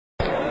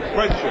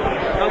friendship.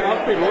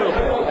 I'm pretty loyal.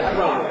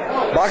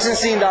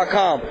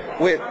 BoxingScene.com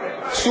with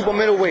super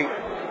middleweight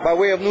by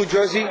way of New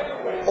Jersey,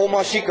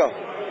 Omar Sheika.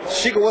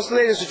 Sheika, what's the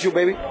latest with you,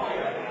 baby?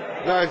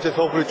 No, just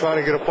hopefully trying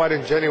to get a fight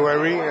in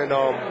January and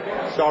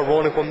start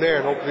rolling from there,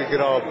 and hopefully get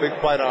a big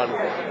fight on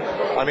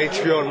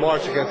HBO in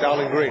March against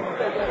Alan Green.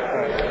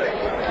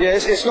 Yeah,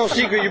 it's no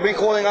secret you've been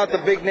calling out the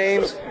big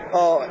names,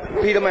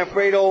 Peter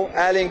Manfredo,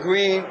 Alan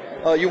Green.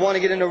 You want to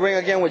get in the ring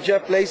again with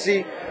Jeff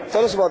Lacey.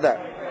 Tell us about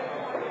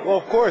that. Well,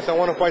 of course, I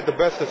want to fight the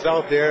best that's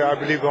out there. I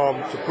believe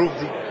to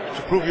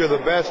prove you're the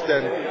best,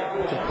 and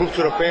to prove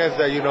to the fans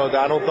that that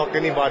I don't duck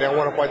anybody. I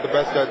want to fight the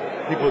best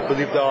that people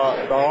believe there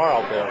are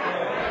out there.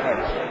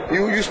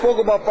 You spoke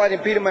about fighting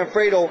Peter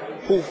Manfredo,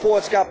 who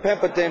fought Scott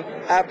Pemberton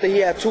after he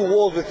had 2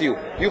 wars with you.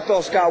 You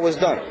felt Scott was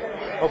done.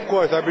 Of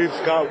course, I believe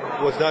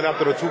Scott was done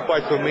after the 2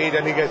 fights with me.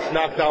 Then he gets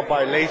knocked out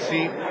by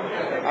Lacey.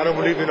 I don't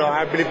believe,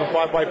 I believe if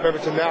I fight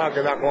Pemberton now, I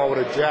can knock him out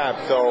with a jab.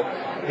 So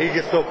he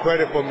gets no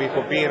credit for me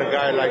for being a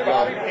guy like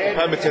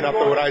Pemberton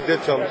after what I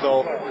did to him.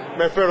 So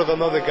Manfredo's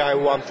another guy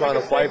who I'm trying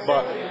to fight,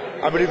 but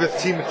I believe his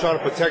team is trying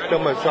to protect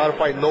him and trying to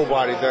fight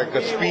nobody.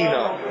 Like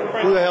Spina.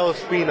 Who the hell is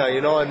Spina,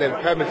 And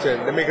then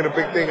Pemberton. They're making a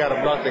big thing out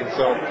of nothing.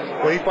 So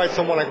when he fights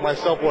someone like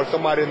myself or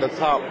somebody in the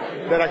top,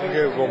 then I can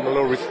give him a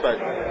little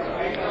respect.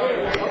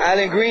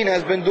 Alan Green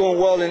has been doing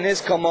well in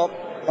his come up.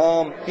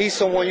 He's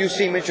someone you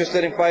seem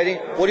interested in fighting.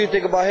 What do you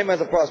think about him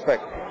as a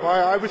prospect?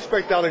 I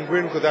respect Alan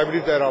Green because I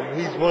believe that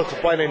he's willing to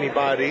fight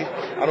anybody.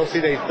 I don't see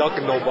that he's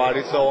ducking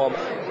nobody. So,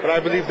 but I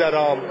believe that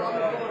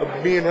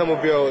me and him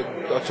will be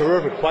a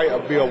terrific fight.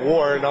 It'll be a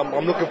war, and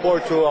I'm looking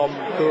forward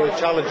to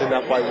challenging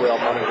that fight with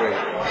Alan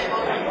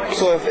Green.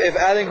 So if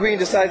Alan Green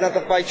decides not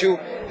to fight you,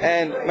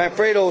 and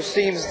Manfredo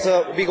seems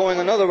to be going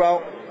another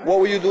route, what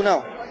will you do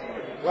now?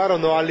 Well, I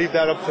don't know. I'll leave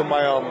that up to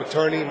my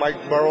attorney,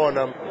 Mike Burrow, and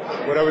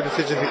whatever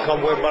decisions he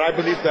come with. But I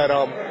believe that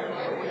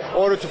in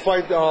order to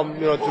fight,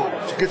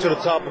 to get to the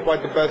top and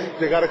fight the best,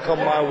 they got to come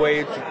my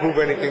way to prove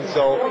anything.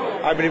 So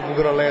I believe we're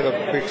going to land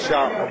a big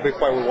shot, a big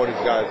fight with one of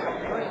these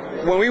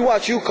guys. When we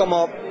watch you come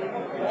up,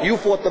 you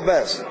fought the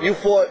best. You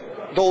fought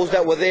those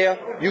that were there.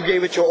 You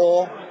gave it your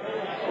all.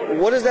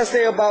 What does that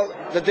say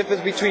about the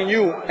difference between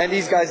you and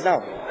these guys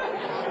now?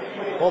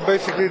 Well,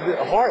 basically,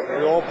 the heart.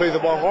 It all plays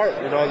about heart.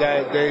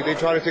 That they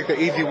try to take the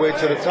easy way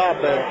to the top,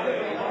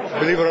 and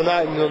believe it or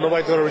not,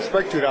 nobody's going to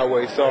respect you that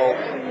way. So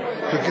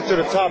to get to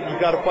the top, you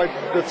got to fight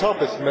the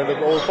toughest, man.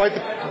 Or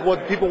fight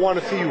what people want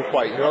to see you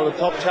fight. The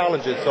tough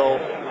challenges. So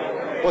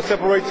what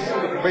separates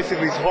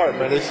basically is heart,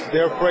 man.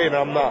 They're afraid, and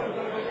I'm not.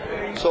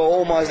 So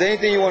Omar, is there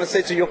anything you want to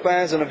say to your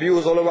fans and the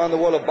viewers all around the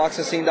world of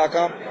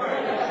BoxingScene.com?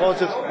 Well,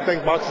 just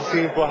thank Boxing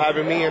Scene for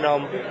having me, and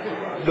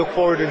look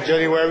forward in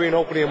January and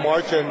hopefully in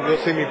March, and you'll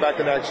see me back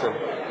in action.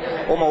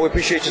 Omar, we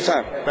appreciate your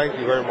time. Thank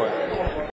you very much.